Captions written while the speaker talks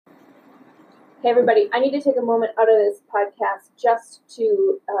Hey everybody, I need to take a moment out of this podcast just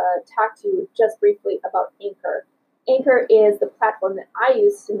to talk to you just briefly about Anchor. Anchor is the platform that I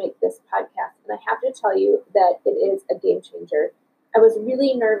use to make this podcast, and I have to tell you that it is a game changer. I was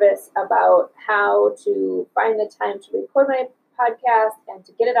really nervous about how to find the time to record my podcast and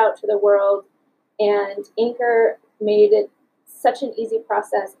to get it out to the world, and Anchor made it such an easy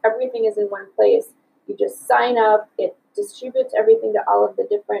process. Everything is in one place. You just sign up, it distributes everything to all of the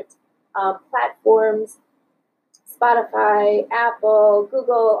different platforms, Spotify, Apple,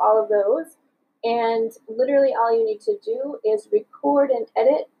 Google, all of those. And literally all you need to do is record and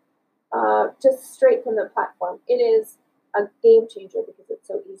edit just straight from the platform. It is a game changer because it's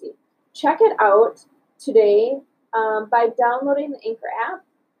so easy. Check it out today by downloading the Anchor app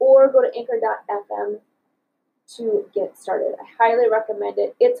or go to anchor.fm to get started. I highly recommend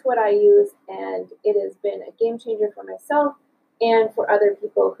it. It's what I use, and it has been a game changer for myself and for other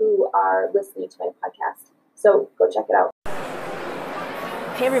people who are listening to my podcast. So go check it out.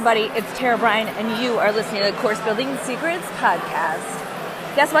 Hey everybody, it's Tara Bryan, and you are listening to the Course Building Secrets podcast.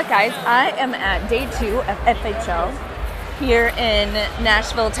 Guess what, guys? I am at day 2 of FHL here in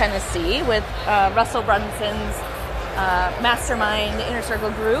Nashville, Tennessee with Russell Brunson's Mastermind Inner Circle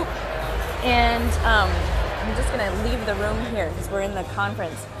group. And I'm just going to leave the room here because we're in the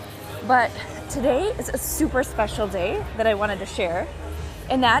conference. But today is a super special day that I wanted to share,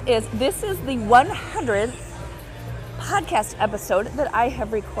 and that is this is the 100th podcast episode that I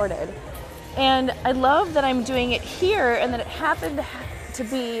have recorded. And I love that I'm doing it here and that it happened to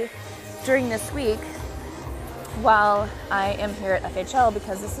be during this week while I am here at FHL,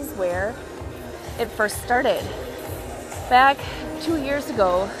 because this is where it first started. Back 2 years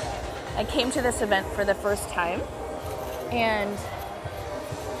ago, I came to this event for the first time, and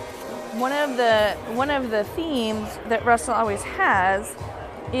one of the themes that Russell always has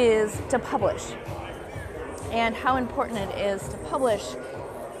is to publish, and how important it is to publish,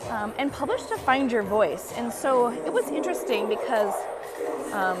 and publish to find your voice. And so it was interesting because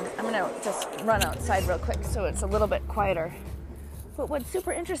I'm going to just run outside real quick so it's a little bit quieter. But what's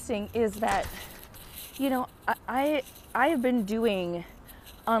super interesting is that, you know, I have been doing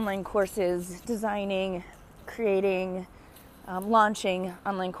online courses, designing, creating, launching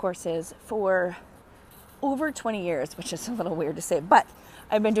online courses for over 20 years, which is a little weird to say, but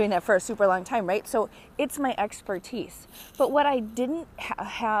I've been doing that for a super long time, right? So it's my expertise. But what I didn't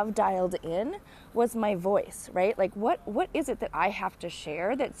have dialed in was my voice, right? Like what is it that I have to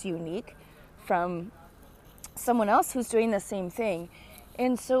share that's unique from someone else who's doing the same thing?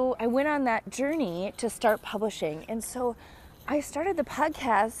 And so I went on that journey to start publishing. And so I started the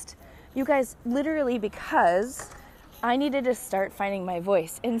podcast, you guys, literally because I needed to start finding my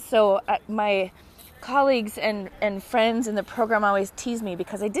voice. And so my colleagues and friends in the program always tease me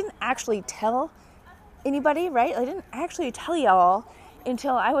because I didn't actually tell anybody, right? I didn't actually tell y'all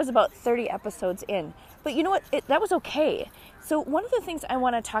until I was about 30 episodes in. But you know what? That was okay. So one of the things I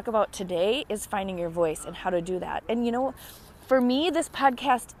want to talk about today is finding your voice and how to do that. And you know, for me, this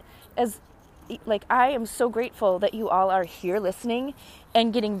podcast I am so grateful that you all are here listening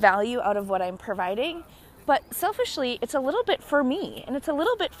and getting value out of what I'm providing. But selfishly, it's a little bit for me, and it's a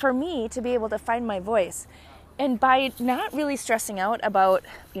little bit for me to be able to find my voice. And by not really stressing out about,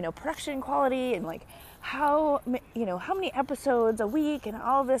 you know, production quality and like how many episodes a week and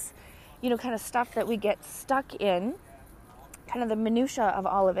all this, you know, kind of stuff that we get stuck in, kind of the minutia of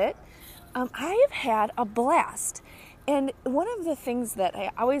all of it, I have had a blast. And one of the things that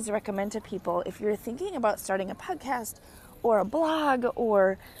I always recommend to people, if you're thinking about starting a podcast or a blog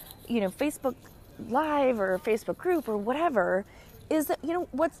or, you know, Facebook Live or a Facebook group or whatever, is that, you know,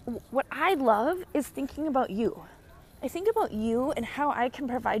 what I love is thinking about you. I think about you and how I can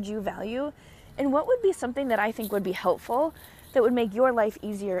provide you value and what would be something that I think would be helpful that would make your life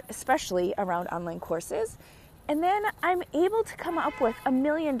easier, especially around online courses. And then I'm able to come up with a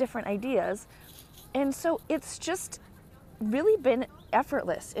million different ideas. And so it's just really been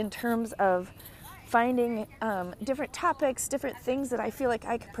effortless in terms of finding different topics, different things that I feel like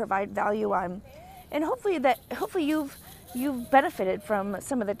I could provide value on. And hopefully you've benefited from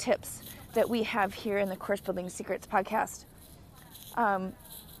some of the tips that we have here in the Course Building Secrets podcast.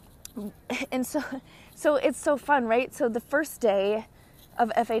 And so it's so fun, right? So the first day of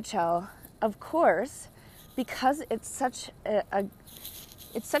FHL, of course, because it's such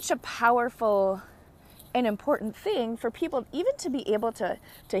a powerful and important thing for people even to be able to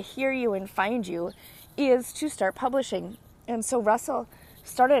hear you and find you, is to start publishing. And so Russell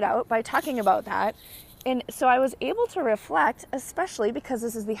started out by talking about that. And so I was able to reflect, especially because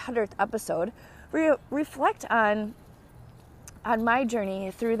this is the 100th episode, reflect on on my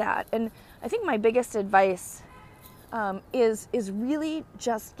journey through that. And I think my biggest advice is really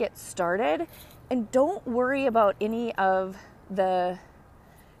just get started, and don't worry about any of the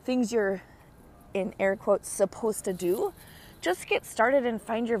things you're, in air quotes, supposed to do. Just get started and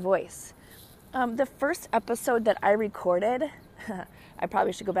find your voice. The first episode that I recorded, I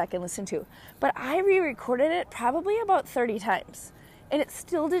probably should go back and listen to, but I re-recorded it probably about 30 times, and it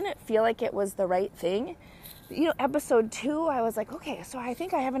still didn't feel like it was the right thing. Episode 2, I was like, okay, so I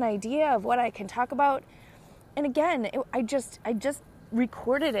think I have an idea of what I can talk about. And again, I just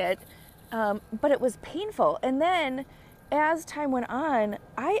recorded it, but it was painful. And then as time went on,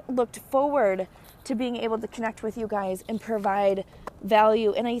 I looked forward to being able to connect with you guys and provide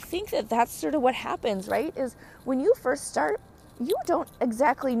value. And I think that that's sort of what happens, right? Is when you first start, you don't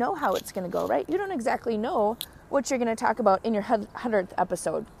exactly know how it's going to go, right? You don't exactly know what you're going to talk about in your 100th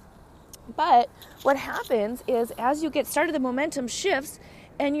episode. But what happens is as you get started, the momentum shifts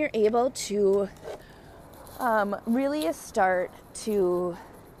and you're able to really start to,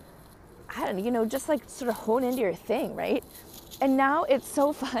 just like sort of hone into your thing, right? And now it's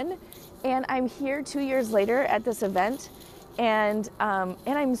so fun. And I'm here 2 years later at this event, and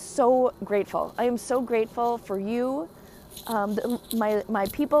I'm so grateful. I am so grateful for you, my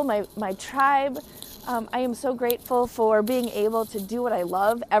people, my tribe. I am so grateful for being able to do what I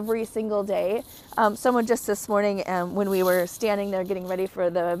love every single day. Someone just this morning, when we were standing there getting ready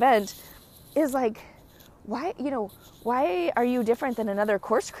for the event, is like, why are you different than another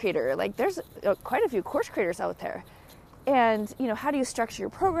course creator? Like, there's quite a few course creators out there. And, how do you structure your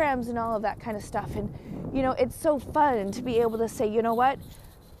programs and all of that kind of stuff? And, it's so fun to be able to say, you know what?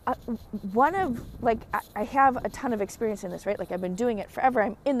 I have a ton of experience in this, right? Like, I've been doing it forever.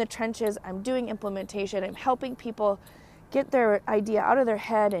 I'm in the trenches. I'm doing implementation. I'm helping people get their idea out of their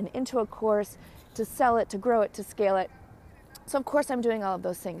head and into a course, to sell it, to grow it, to scale it. So of course I'm doing all of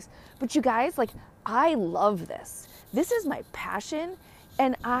those things. But you guys, I love this. This is my passion,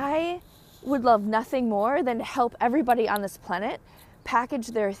 and I would love nothing more than to help everybody on this planet package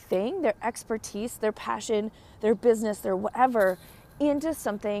their thing, their expertise, their passion, their business, their whatever, into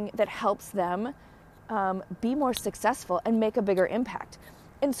something that helps them be more successful and make a bigger impact.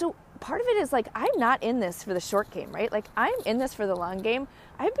 And so part of it is I'm not in this for the short game, right? I'm in this for the long game.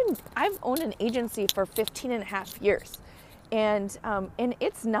 I've owned an agency for 15 and a half years. And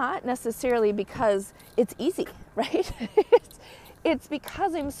it's not necessarily because it's easy, right? It's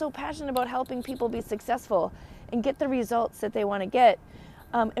because I'm so passionate about helping people be successful and get the results that they want to get,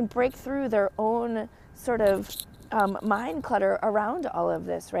 and break through their own sort of mind clutter around all of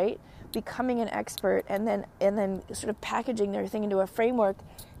this, right? Becoming an expert, and then sort of packaging their thing into a framework,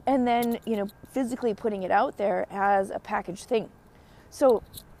 and then physically putting it out there as a packaged thing. So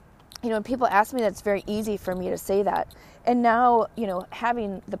when people ask me, that's very easy for me to say that. And now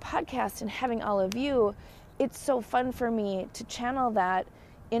having the podcast and having all of you, it's so fun for me to channel that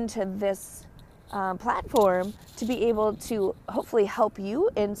into this platform to be able to hopefully help you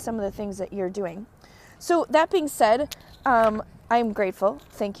in some of the things that you're doing. So that being said, I'm grateful.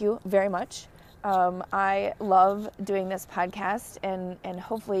 Thank you very much. I love doing this podcast, and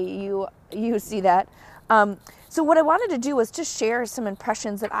hopefully you see that. So what I wanted to do was just share some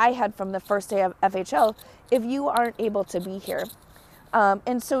impressions that I had from the first day of FHL if you aren't able to be here.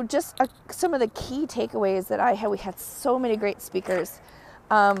 And so just some of the key takeaways that I had. We had so many great speakers.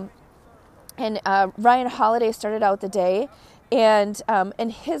 And Ryan Holiday started out the day, and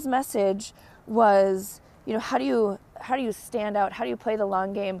his message was, how do you stand out? How do you play the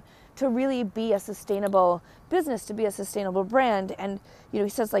long game to really be a sustainable business, to be a sustainable brand? And he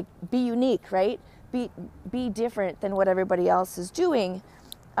says, be unique, right? Be different than what everybody else is doing,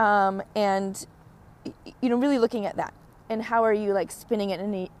 and really looking at that, and how are you spinning it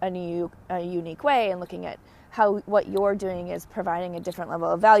in a unique way, and looking at how what you're doing is providing a different level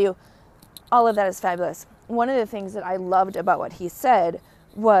of value. All of that is fabulous. One of the things that I loved about what he said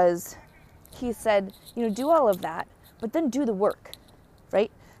was, he said, do all of that, but then do the work,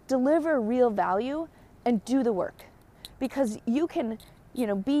 right? Deliver real value and do the work, because you can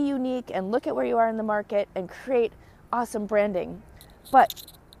be unique and look at where you are in the market and create awesome branding. But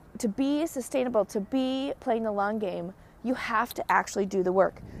to be sustainable, to be playing the long game, you have to actually do the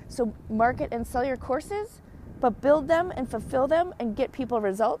work. So market and sell your courses, but build them and fulfill them and get people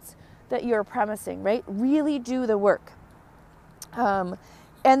results that you're promising, right? Really do the work. And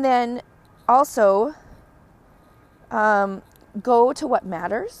then also go to what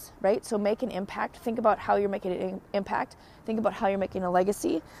matters, right? So make an impact. Think about how you're making an impact. Think about how you're making a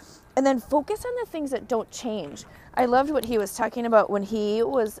legacy. And then focus on the things that don't change. I loved what he was talking about when he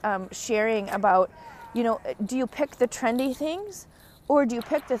was sharing about do you pick the trendy things, or do you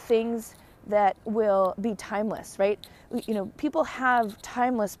pick the things that will be timeless, right? People have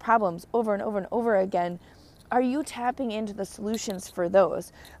timeless problems over and over and over again. Are you tapping into the solutions for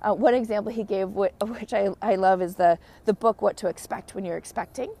those? One example he gave, which I love, is the book, What to Expect When You're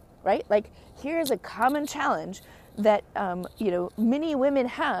Expecting, right? Like, here's a common challenge that, many women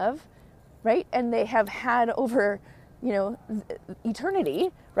have, right? And they have had over, eternity,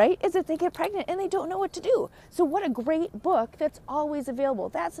 right? Is that they get pregnant and they don't know what to do. So what a great book that's always available.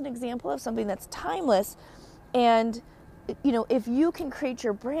 That's an example of something that's timeless. And, if you can create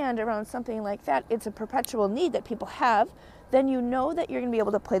your brand around something like that, it's a perpetual need that people have, then you know that you're going to be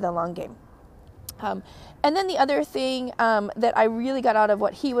able to play the long game. And then the other thing that I really got out of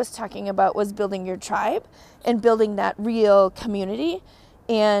what he was talking about was building your tribe and building that real community.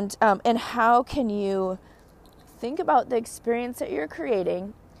 And how can you think about the experience that you're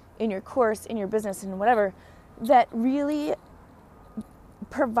creating in your course, in your business, and whatever, that really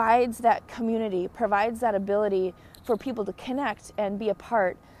provides that community, provides that ability for people to connect and be a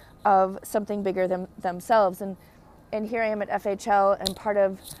part of something bigger than themselves. And here I am at FHL and part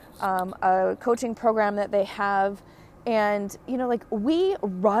of a coaching program that they have. And, we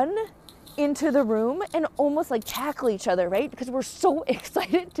run into the room and almost like tackle each other, right? Because we're so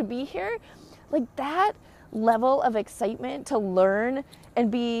excited to be here. Like, that level of excitement to learn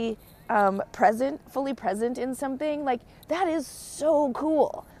and be fully present in something, like, that is so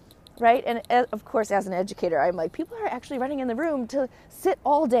cool, right? And of course, as an educator, I'm like, people are actually running in the room to sit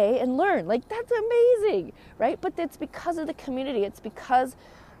all day and learn. Like, that's amazing, right? But it's because of the community. It's because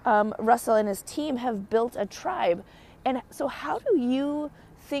Russell and his team have built a tribe. And so how do you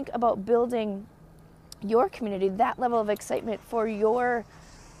think about building your community, that level of excitement for your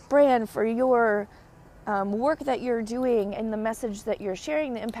brand, for your work that you're doing, and the message that you're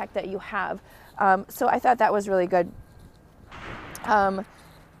sharing, the impact that you have? So I thought that was really good.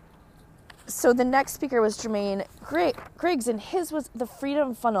 So the next speaker was Jermaine Griggs, and his was the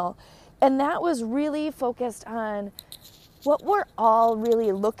Freedom Funnel. And that was really focused on what we're all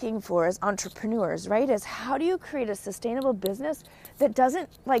really looking for as entrepreneurs, right? Is how do you create a sustainable business that doesn't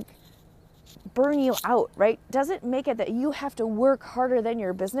burn you out, right? Doesn't make it that you have to work harder than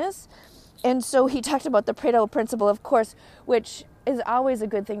your business. And so he talked about the Pareto principle, of course, which is always a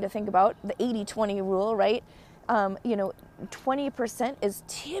good thing to think about, the 80-20 rule, right? 20% is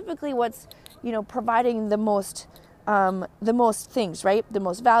typically what's, providing the most things, right? The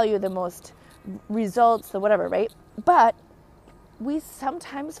most value, the most results, the whatever, right? But we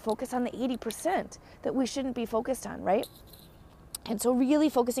sometimes focus on the 80% that we shouldn't be focused on, right? And so really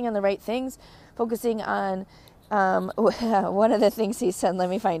focusing on the right things, focusing on one of the things he said, let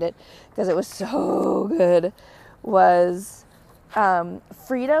me find it because it was so good, was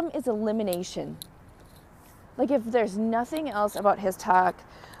freedom is elimination. Like, if there's nothing else about his talk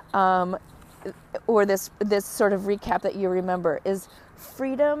or this sort of recap that you remember, is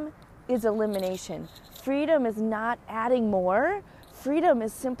freedom is elimination. Freedom is not adding more. Freedom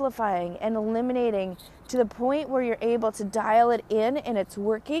is simplifying and eliminating to the point where you're able to dial it in and it's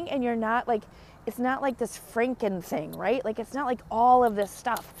working, and you're not like, it's not like this Franken thing, right? Like, it's not like all of this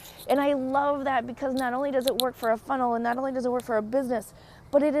stuff. And I love that, because not only does it work for a funnel and not only does it work for a business,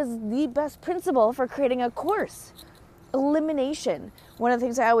 but it is the best principle for creating a course. Elimination. One of the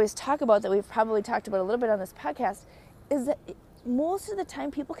things I always talk about, that we've probably talked about a little bit on this podcast, is that most of the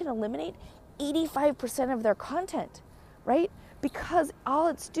time people can eliminate 85% of their content, right? Because all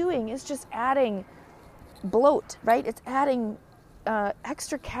it's doing is just adding bloat, right? It's adding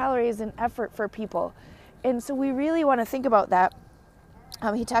extra calories and effort for people. And so we really want to think about that.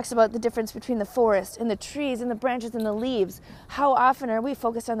 He talks about the difference between the forest and the trees and the branches and the leaves. How often are we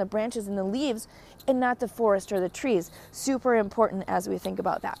focused on the branches and the leaves and not the forest or the trees? Super important as we think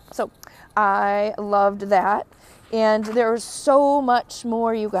about that. So I loved that. And there was so much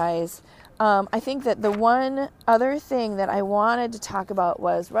more, you guys. I think that the one other thing that I wanted to talk about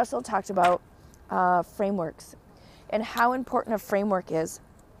was Russell talked about frameworks and how important a framework is.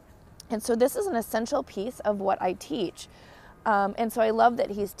 And so this is an essential piece of what I teach. And so I love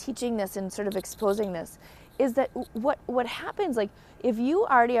that he's teaching this and sort of exposing this, is that what happens, like, if you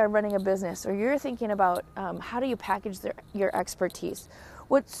already are running a business or you're thinking about how do you package your expertise,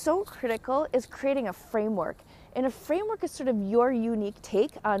 what's so critical is creating a framework. And a framework is sort of your unique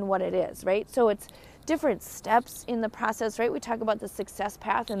take on what it is, right? So it's different steps in the process, right? We talk about the success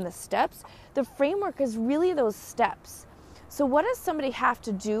path and the steps. The framework is really those steps. So what does somebody have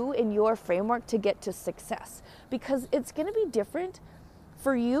to do in your framework to get to success? Because it's going to be different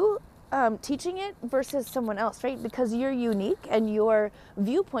for you teaching it versus someone else, right? Because you're unique and your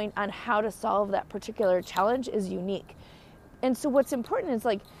viewpoint on how to solve that particular challenge is unique. And so what's important is,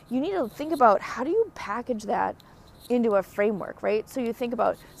 like, you need to think about how do you package that into a framework, right? So you think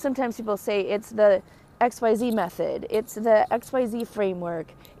about, sometimes people say it's the XYZ method, it's the XYZ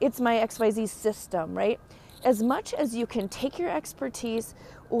framework, it's my XYZ system, right? As much as you can take your expertise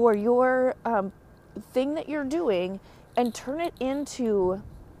or your thing that you're doing and turn it into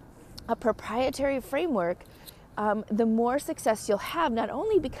a proprietary framework, the more success you'll have, not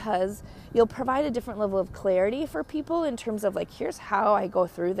only because you'll provide a different level of clarity for people in terms of, like, here's how I go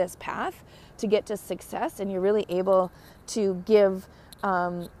through this path to get to success, and you're really able to give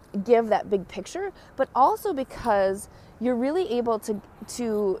that big picture, but also because you're really able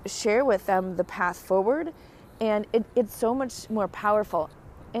to share with them the path forward, and it's so much more powerful.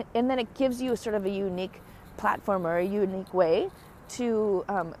 And then it gives you sort of a unique platform or a unique way to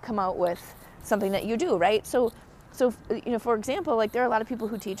come out with something that you do, right? So for example, like, there are a lot of people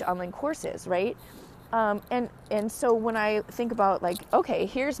who teach online courses, right? And so when I think about, like, okay,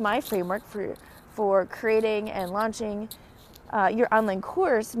 here's my framework for creating and launching your online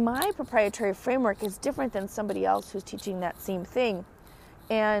course, my proprietary framework is different than somebody else who's teaching that same thing.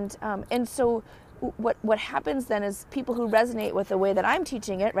 And so what happens then is people who resonate with the way that I'm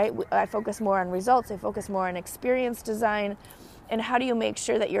teaching it, right? I focus more on results. I focus more on experience design. And how do you make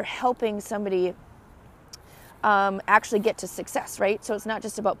sure that you're helping somebody actually get to success, right? So it's not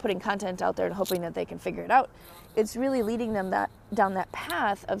just about putting content out there and hoping that they can figure it out. It's really leading them down that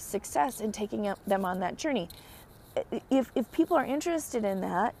path of success and taking them on that journey. If people are interested in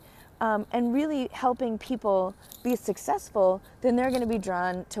that and really helping people be successful, then they're going to be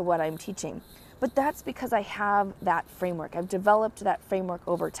drawn to what I'm teaching. But that's because I have that framework. I've developed that framework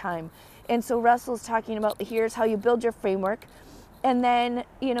over time. And so Russell's talking about, here's how you build your framework. And then,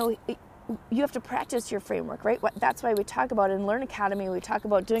 you have to practice your framework, right? That's why we talk about in Learn Academy, we talk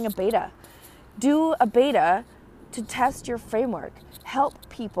about doing a beta. Do a beta to test your framework. Help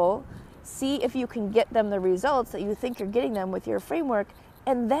people see if you can get them the results that you think you're getting them with your framework,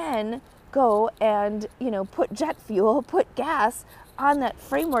 and then go and, put jet fuel, put gas on that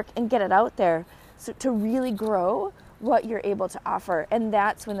framework and get it out there, so to really grow what you're able to offer. And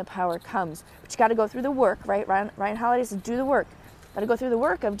that's when the power comes. But you got to go through the work, right? Ryan Holiday says, do the work. Got to go through the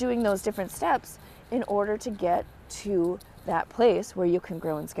work of doing those different steps in order to get to that place where you can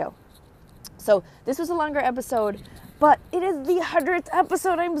grow and scale. So this was a longer episode, but it is the 100th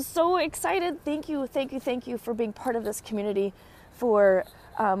episode. I'm so excited. Thank you for being part of this community, for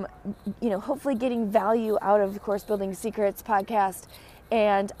hopefully getting value out of the Course Building Secrets podcast.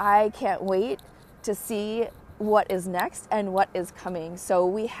 And I can't wait to see what is next and what is coming. So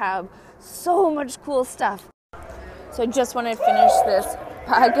we have so much cool stuff. So I just want to finish this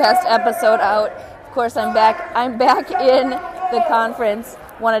podcast episode out. Of course, I'm back in the conference.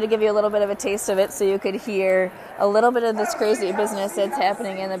 Wanted to give you a little bit of a taste of it so you could hear a little bit of this crazy business that's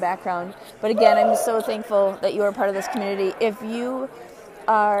happening in the background. But again, I'm so thankful that you are part of this community. If you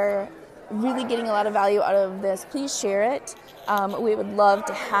are really getting a lot of value out of this, please share it. We would love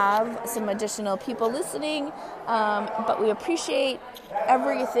to have some additional people listening, but we appreciate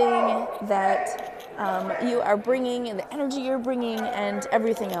everything that you are bringing and the energy you're bringing and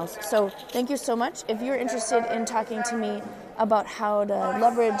everything else. So thank you so much. If you're interested in talking to me about how to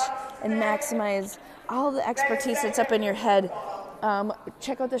leverage and maximize all the expertise that's up in your head,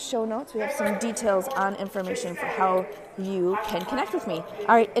 check out the show notes. We have some details on information for how you can connect with me.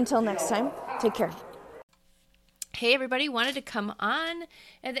 All right, until next time, take care. Hey everybody, wanted to come on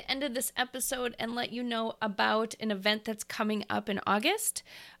at the end of this episode and let you know about an event that's coming up in August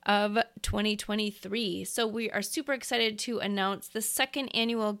of 2023. So we are super excited to announce the second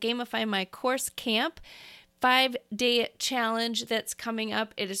annual Gamify My Course Camp 5-day challenge that's coming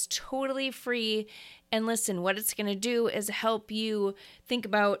up. It is totally free. And listen, what it's going to do is help you think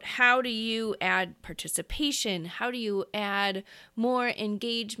about how do you add participation, how do you add more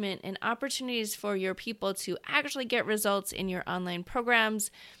engagement and opportunities for your people to actually get results in your online programs.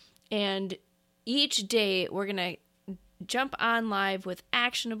 And each day we're going to jump on live with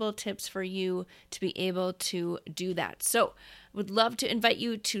actionable tips for you to be able to do that. So would love to invite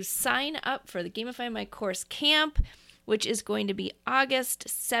you to sign up for the Gamify My Course Camp, which is going to be August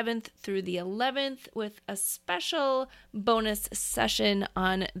 7th through the 11th with a special bonus session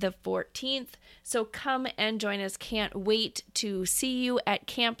on the 14th. So come and join us. Can't wait to see you at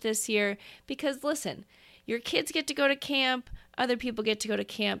camp this year because listen, your kids get to go to camp, other people get to go to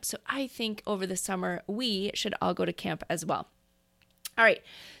camp. So I think over the summer, we should all go to camp as well. All right,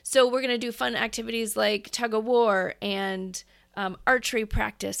 so we're going to do fun activities like tug of war and archery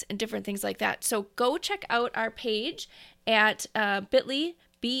practice and different things like that. So go check out our page at bit.ly,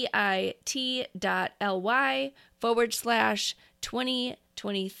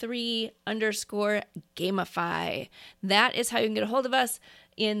 bit.ly/2023_gamify. That is how you can get a hold of us.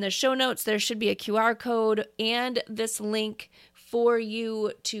 In the show notes, there should be a QR code and this link for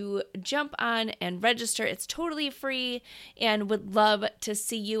you to jump on and register. It's totally free and would love to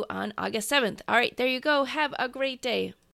see you on August 7th. All right, there you go. Have a great day.